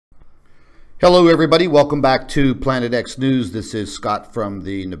Hello everybody, welcome back to Planet X News. This is Scott from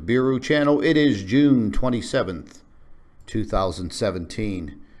the Nibiru channel. It is June 27th,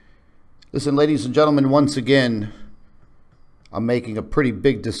 2017. Listen, ladies and gentlemen, once again, I'm making a pretty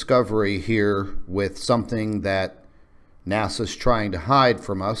big discovery here with something that NASA's trying to hide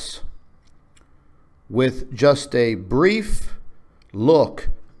from us. With just a brief look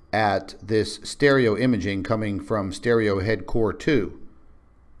at this stereo imaging coming from stereo head core 2.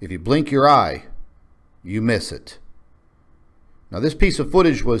 If you blink your eye, you miss it. Now, this piece of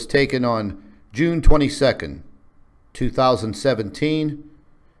footage was taken on June 22nd, 2017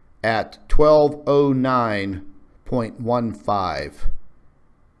 at 12:09.15.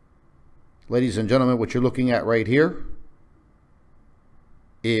 Ladies and gentlemen, what you're looking at right here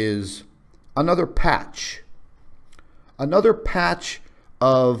is another patch. Another patch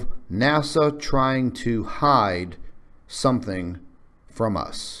of NASA trying to hide something from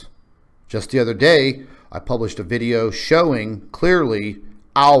us. Just the other day, I published a video showing clearly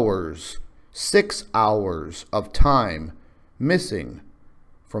hours, 6 hours of time missing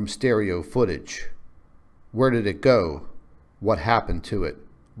from stereo footage. Where did it go? What happened to it?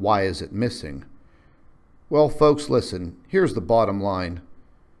 Why is it missing? Well, folks, listen, here's the bottom line.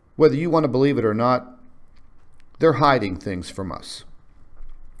 Whether you want to believe it or not, they're hiding things from us.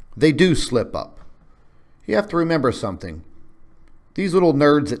 They do slip up. You have to remember something. These little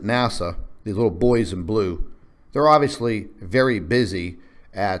nerds at NASA, these little boys in blue, they're obviously very busy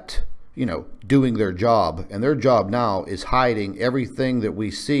at, doing their job. And their job now is hiding everything that we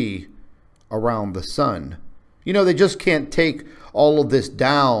see around the sun. They just can't take all of this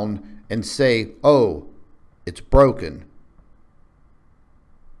down and say, oh, it's broken.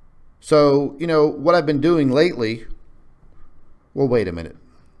 So, what I've been doing lately, well, wait a minute.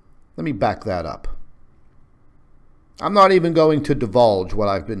 Let me back that up. I'm not even going to divulge what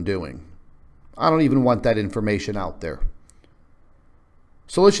I've been doing. I don't even want that information out there.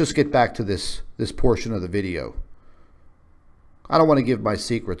 So let's just get back to this portion of the video. I don't want to give my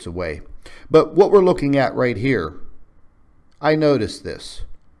secrets away. But what we're looking at right here, I noticed this.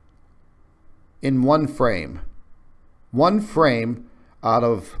 In one frame out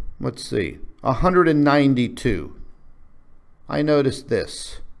of, let's see, 192. I noticed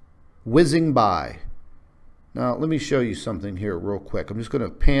this whizzing by. Now, let me show you something here real quick. I'm just going to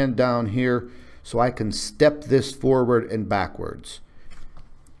pan down here so I can step this forward and backwards.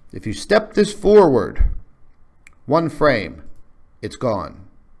 If you step this forward, one frame, it's gone.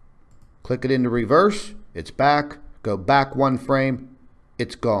 Click it into reverse, it's back. Go back one frame,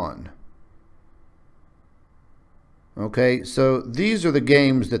 it's gone. Okay, so these are the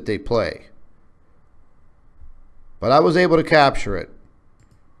games that they play. But I was able to capture it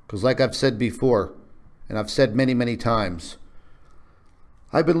because, like I've said before, and I've said many, many times,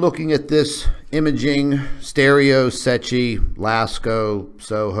 I've been looking at this imaging, stereo, SETI, LASCO,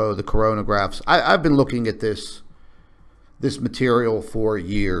 SOHO, the coronagraphs. I've been looking at this material for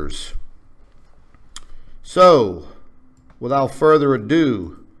years. So, without further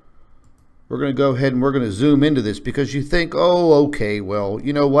ado, we're going to go ahead and we're going to zoom into this because you think, oh, okay, well,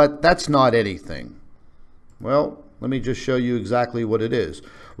 you know what? That's not anything. Well, let me just show you exactly what it is.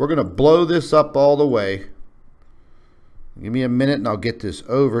 We're going to blow this up all the way. Give me a minute and I'll get this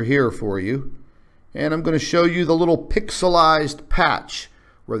over here for you. And I'm going to show you the little pixelized patch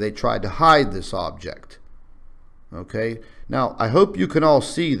where they tried to hide this object. Okay, now I hope you can all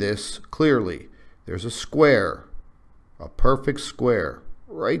see this clearly. There's a square, a perfect square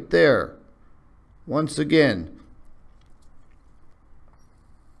right there. Once again,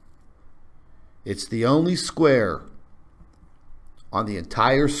 it's the only square on the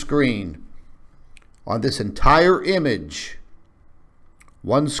entire screen, on this entire image.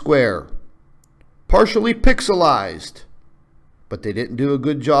 One square, partially pixelized, but they didn't do a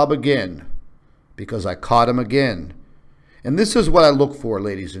good job again because I caught them again. And this is what I look for,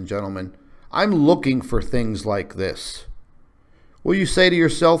 ladies and gentlemen. I'm looking for things like this. Well, you say to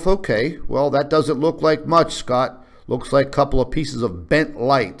yourself, okay, well, that doesn't look like much, Scott. Looks like a couple of pieces of bent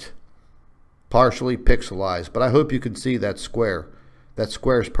light, partially pixelized. But I hope you can see that square. That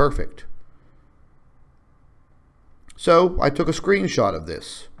square is perfect. So I took a screenshot of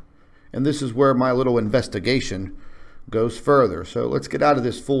this. And this is where my little investigation goes further. So let's get out of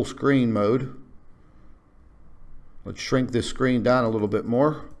this full screen mode. Let's shrink this screen down a little bit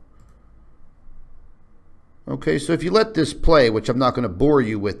more. Okay, so if you let this play, which I'm not going to bore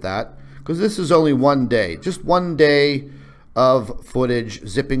you with that, because this is only one day. Just one day of footage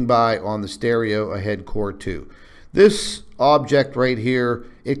zipping by on the stereo ahead core 2. This object right here,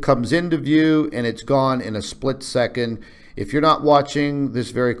 it comes into view and it's gone in a split second. If you're not watching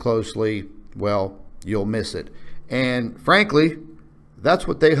this very closely, well, you'll miss it. And frankly, that's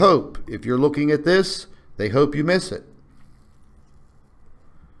what they hope. If you're looking at this, they hope you miss it.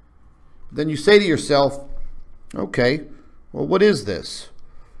 Then you say to yourself, okay, well, what is this?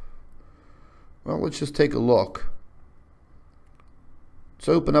 Well, let's just take a look. Let's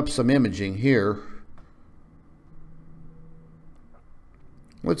open up some imaging here.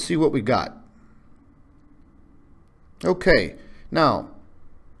 Let's see what we got. Okay, now,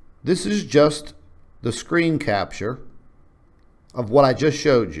 this is just the screen capture of what I just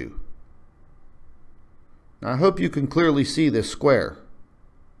showed you. Now, I hope you can clearly see this square.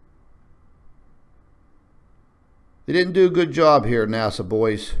 They didn't do a good job here, NASA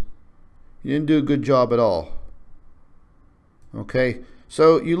boys. You didn't do a good job at all. Okay,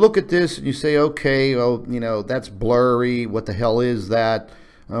 so you look at this and you say, okay, well, you know, that's blurry. What the hell is that?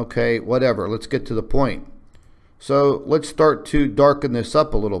 Okay, whatever. Let's get to the point. So let's start to darken this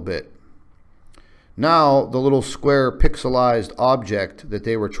up a little bit. Now the little square pixelized object that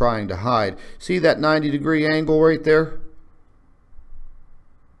they were trying to hide. See that 90-degree angle right there?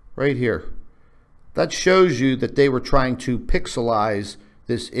 Right here. That shows you that they were trying to pixelize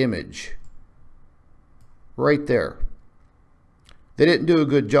this image. Right there. They didn't do a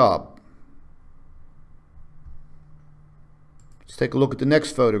good job. Let's take a look at the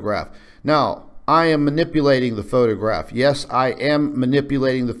next photograph. Now, I am manipulating the photograph. Yes, I am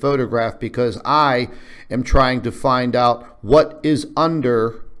manipulating the photograph because I am trying to find out what is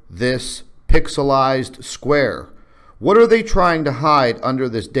under this pixelized square. What are they trying to hide under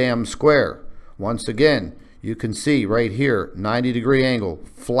this damn square? Once again, you can see right here, 90-degree angle,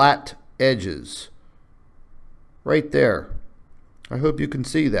 flat edges. Right there. I hope you can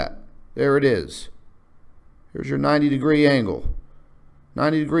see that. There it is. Here's your 90-degree angle.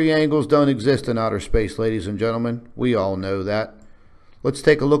 90-degree angles don't exist in outer space, ladies and gentlemen. We all know that. Let's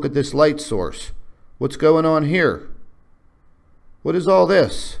take a look at this light source. What's going on here? What is all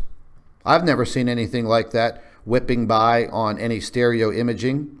this? I've never seen anything like that whipping by on any stereo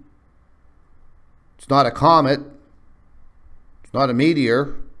imaging. It's not a comet. It's not a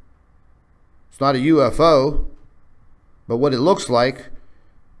meteor. It's not a UFO. But what it looks like,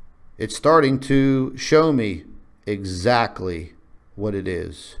 it's starting to show me exactly what it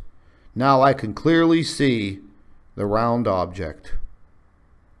is. Now I can clearly see the round object.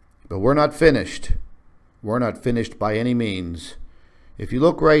 But we're not finished. We're not finished by any means. If you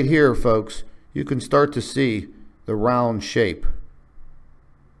look right here, folks, you can start to see the round shape.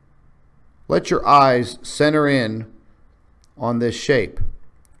 Let your eyes center in on this shape.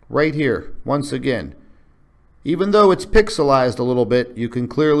 Right here, once again. Even though it's pixelized a little bit, you can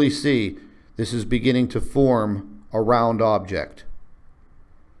clearly see this is beginning to form a round object.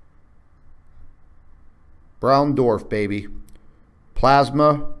 Brown dwarf, baby.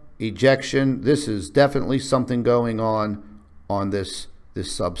 Plasma, ejection. This is definitely something going on this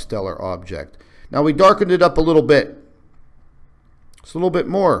substellar object. Now we darkened it up a little bit. It's a little bit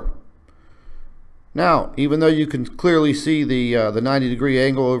more. Now, even though you can clearly see the 90-degree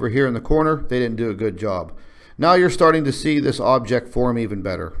angle over here in the corner, they didn't do a good job. Now you're starting to see this object form even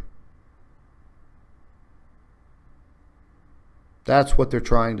better. That's what they're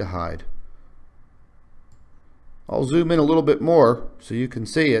trying to hide. I'll zoom in a little bit more so you can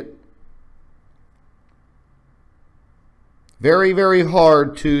see it. Very, very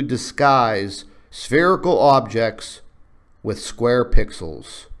hard to disguise spherical objects with square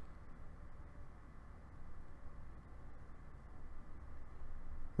pixels.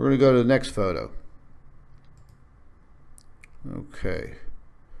 We're going to go to the next photo. Okay.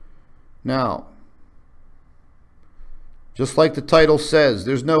 Now, just like the title says,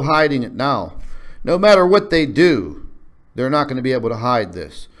 there's no hiding it now. No matter what they do, they're not going to be able to hide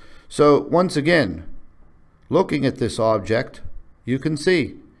this. So once again, looking at this object, you can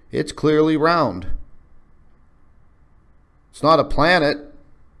see it's clearly round. It's not a planet.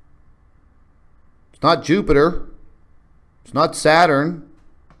 It's not Jupiter. It's not Saturn.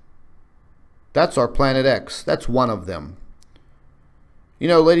 That's our planet X. That's one of them. You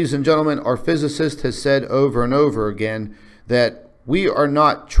know, ladies and gentlemen, our physicist has said over and over again that we are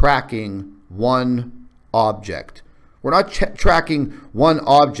not tracking one object. We're not tracking one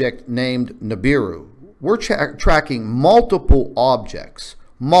object named Nibiru. We're tracking multiple objects.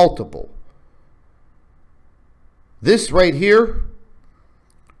 Multiple. This right here,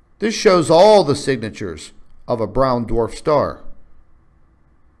 this shows all the signatures of a brown dwarf star.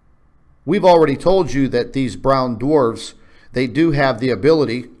 We've already told you that these brown dwarfs, they do have the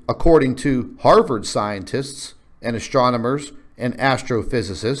ability, according to Harvard scientists and astronomers and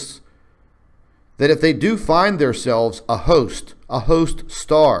astrophysicists, that if they do find themselves a host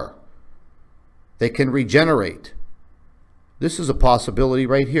star, They can regenerate. This is a possibility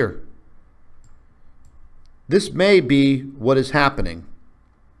right here. This may be what is happening.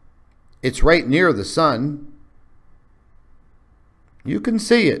 It's right near the sun. You can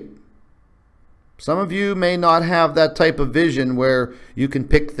see it. Some of you may not have that type of vision where you can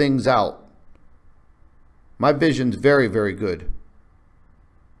pick things out. My vision's very, very good.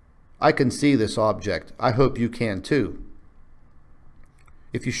 I can see this object. I hope you can too.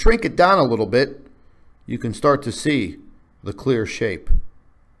 If you shrink it down a little bit, you can start to see the clear shape.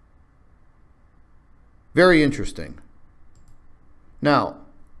 Very interesting. Now,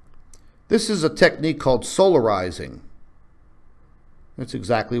 this is a technique called solarizing. That's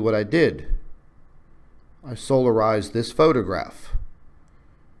exactly what I did. I solarized this photograph.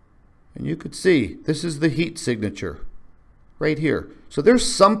 And you could see, this is the heat signature right here. So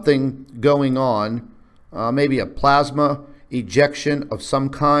there's something going on, maybe a plasma ejection of some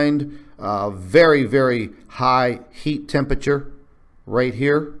kind, very, very high heat temperature right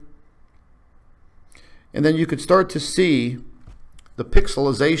here. And then you could start to see the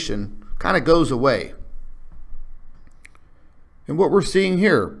pixelization kind of goes away. And what we're seeing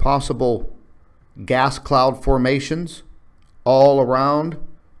here, possible gas cloud formations all around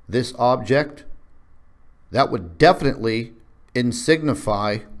this object, that would definitely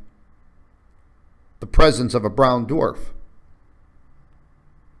signify the presence of a brown dwarf.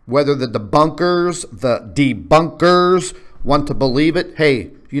 Whether the debunkers want to believe it,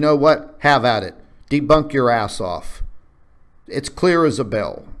 hey, you know what? Have at it. Debunk your ass off. It's clear as a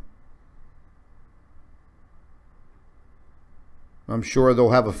bell. I'm sure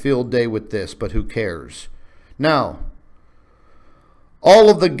they'll have a field day with this, but who cares? Now, all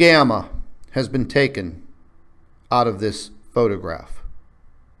of the gamma has been taken out of this photograph.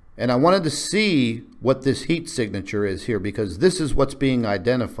 And I wanted to see what this heat signature is here, because this is what's being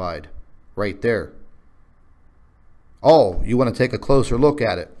identified right there. Oh, you want to take a closer look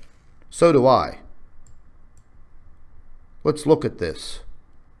at it? So do I. Let's look at this.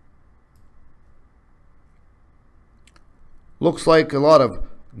 Looks like a lot of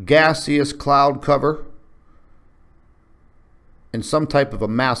gaseous cloud cover and some type of a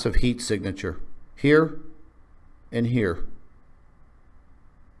massive heat signature here and here.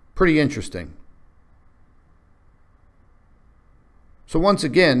 Pretty interesting. So once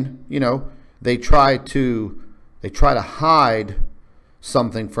again, you know, they try to hide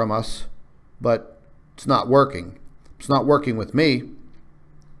something from us, but it's not working. It's not working with me,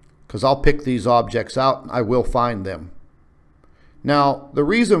 because I'll pick these objects out and I will find them. Now, the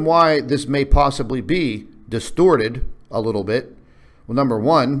reason why this may possibly be distorted a little bit, well, number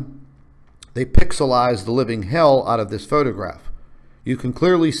one, they pixelized the living hell out of this photograph. You can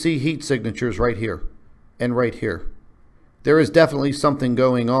clearly see heat signatures right here and right here. There is definitely something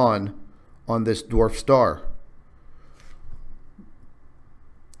going on this dwarf star.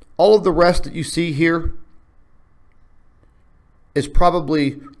 All of the rest that you see here is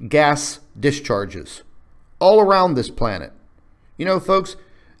probably gas discharges all around this planet. You know, folks,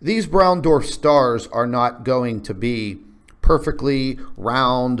 these brown dwarf stars are not going to be perfectly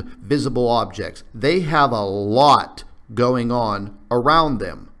round, visible objects. They have a lot going on around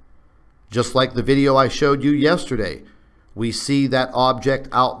them. Just like the video I showed you yesterday, we see that object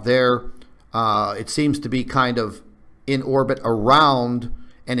out there. It seems to be kind of in orbit around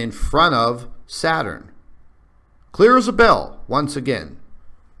and in front of Saturn. Clear as a bell, once again.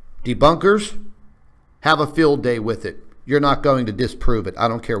 Debunkers, have a field day with it. You're not going to disprove it. I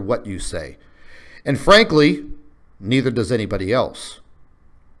don't care what you say. And frankly, neither does anybody else.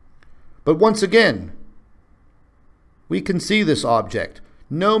 But once again, we can see this object.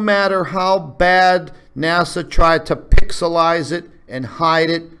 No matter how bad NASA tried to pixelize it and hide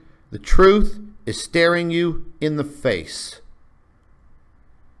it, the truth is staring you in the face.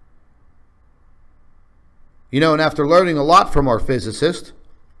 You know, and after learning a lot from our physicist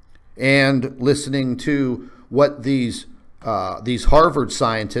and listening to what these Harvard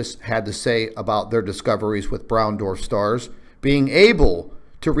scientists had to say about their discoveries with brown dwarf stars being able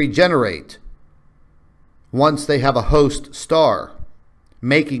to regenerate once they have a host star,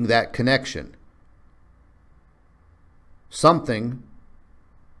 making that connection. Something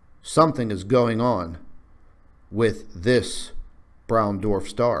is going on with this brown dwarf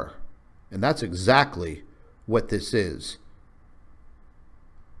star. And that's exactly what this is.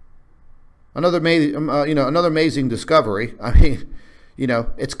 Another amazing discovery. I mean, you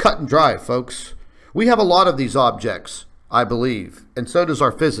know, it's cut and dry, folks. We have a lot of these objects, I believe, and so does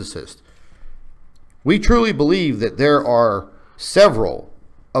our physicist. We truly believe that there are several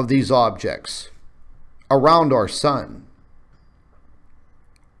of these objects around our sun.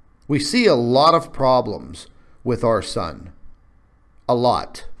 We see a lot of problems with our sun. A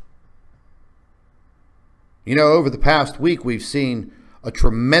lot. You know, over the past week, we've seen a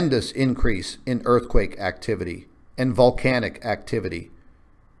tremendous increase in earthquake activity and volcanic activity.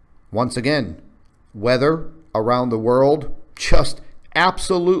 Once again, weather around the world just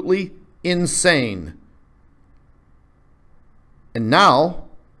absolutely insane. And now,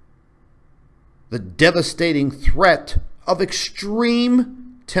 the devastating threat of extreme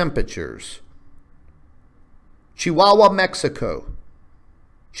temperatures. Chihuahua, Mexico.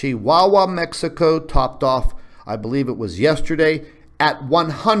 Chihuahua, Mexico topped off, I believe it was yesterday, at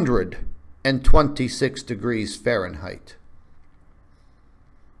 126 degrees Fahrenheit.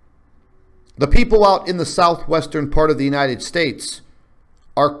 The people out in the southwestern part of the United States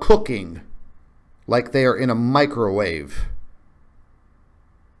are cooking like they are in a microwave.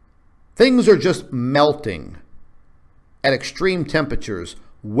 Things are just melting at extreme temperatures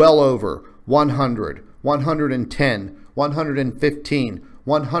well over 100, 110, 115,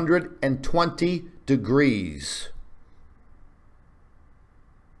 120 degrees.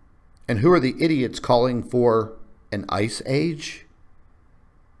 And who are the idiots calling for an ice age?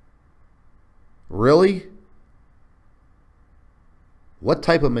 Really? What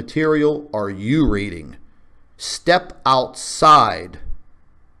type of material are you reading? Step outside.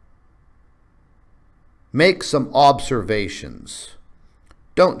 Make some observations.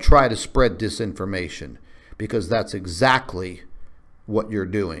 Don't try to spread disinformation, because that's exactly what you're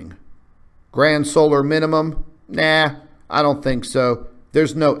doing. Grand solar minimum? Nah, I don't think so.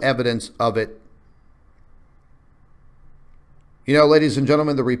 There's no evidence of it. You know, ladies and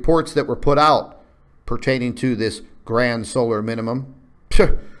gentlemen, the reports that were put out pertaining to this grand solar minimum,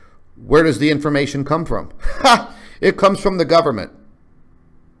 where does the information come from? It comes from the government.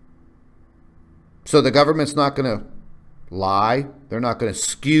 So the government's not going to lie. They're not going to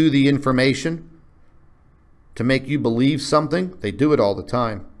skew the information to make you believe something. They do it all the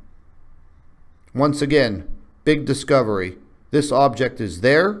time. Once again, big discovery. This object is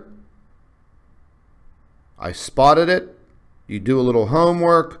there. I spotted it. You do a little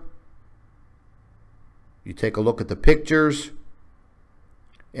homework. You take a look at the pictures,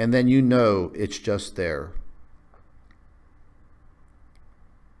 and then you know it's just there.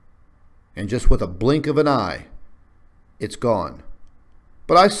 And just with a blink of an eye, it's gone.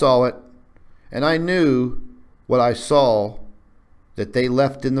 But I saw it, and I knew what I saw that they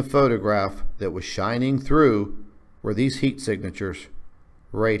left in the photograph that was shining through were these heat signatures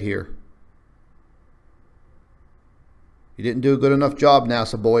right here. You didn't do a good enough job,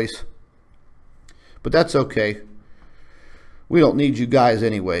 NASA boys. But that's okay. We don't need you guys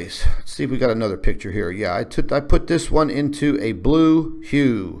anyways. Let's see if we got another picture here. Yeah, I put this one into a blue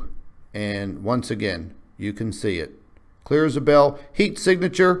hue. And once again, you can see it. Clear as a bell. Heat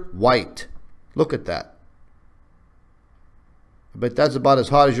signature, white. Look at that. But that's about as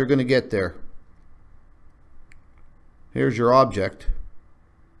hot as you're going to get there. Here's your object.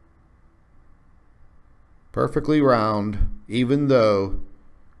 Perfectly round, even though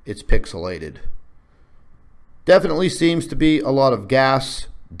it's pixelated. Definitely seems to be a lot of gas,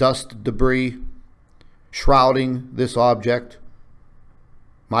 dust, debris shrouding this object.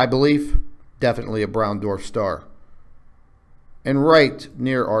 My belief, definitely a brown dwarf star. And right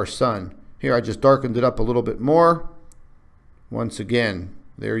near our sun. Here, I just darkened it up a little bit more. Once again,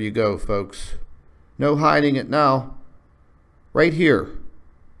 there you go, folks. No hiding it now. Right here.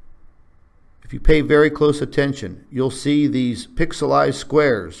 If you pay very close attention, you'll see these pixelized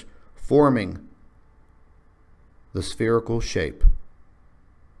squares forming the spherical shape.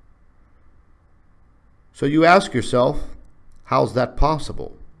 So you ask yourself, how's that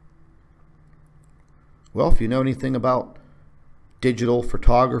possible? Well, if you know anything about digital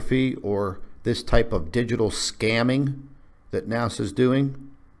photography or this type of digital scamming that NASA's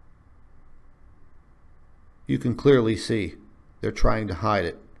doing, you can clearly see they're trying to hide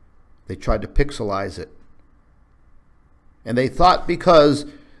it. They tried to pixelize it. And they thought because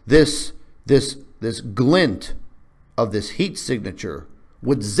this glint of this heat signature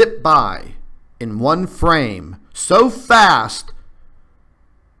would zip by in one frame so fast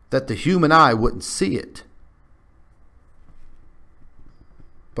that the human eye wouldn't see it.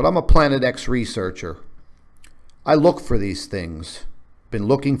 But I'm a Planet X researcher. I look for these things. Been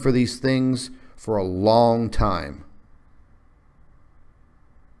looking for these things for a long time.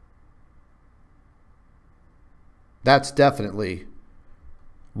 That's definitely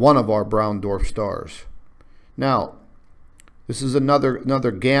one of our brown dwarf stars. Now, this is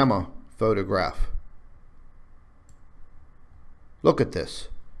another gamma photograph. Look at this.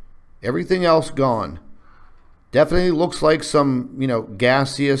 Everything else gone. Definitely looks like some,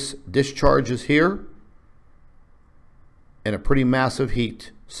 gaseous discharges here. And a pretty massive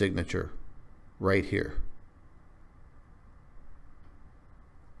heat signature right here.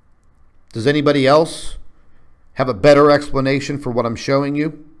 Does anybody else have a better explanation for what I'm showing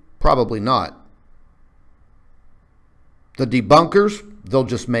you? Probably not. The debunkers, they'll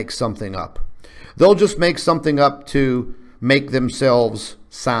just make something up. They'll just make something up to make themselves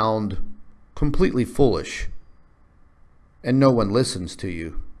sound completely foolish. And no one listens to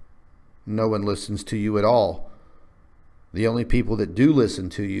you. No one listens to you at all. The only people that do listen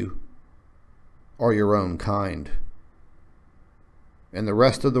to you are your own kind. And the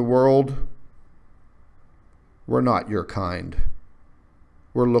rest of the world, we're not your kind.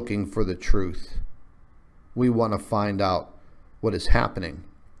 We're looking for the truth. We want to find out what is happening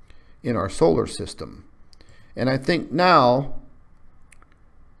in our solar system. And I think now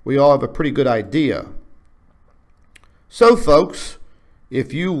we all have a pretty good idea. So folks,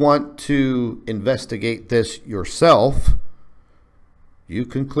 if you want to investigate this yourself, you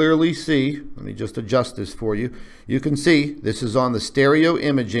can clearly see, let me just adjust this for you. You can see this is on the stereo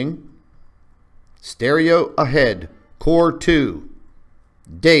imaging. Stereo ahead, core 2,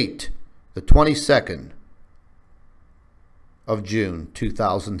 date the 22nd of June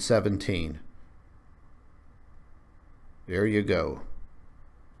 2017. There you go.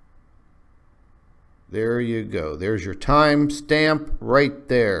 There you go. There's your time stamp right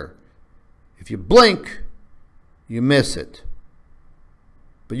there. If you blink, you miss it.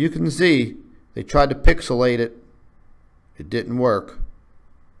 But you can see they tried to pixelate it. It didn't work.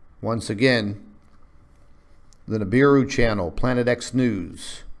 Once again, the Nibiru channel, Planet X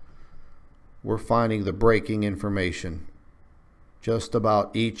News. We're finding the breaking information just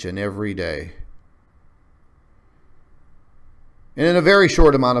about each and every day. And in a very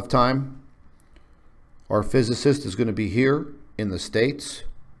short amount of time, our physicist is going to be here in the States,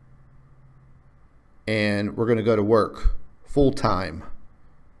 and we're going to go to work full time,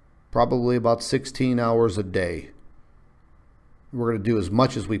 probably about 16 hours a day. We're going to do as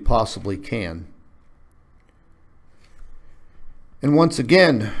much as we possibly can. And once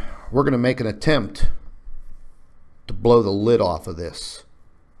again, we're going to make an attempt to blow the lid off of this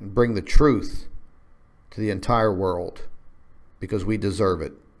and bring the truth to the entire world, because we deserve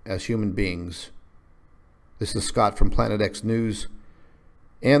it as human beings. This is Scott from Planet X News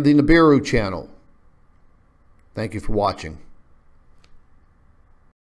and the Nibiru channel. Thank you for watching.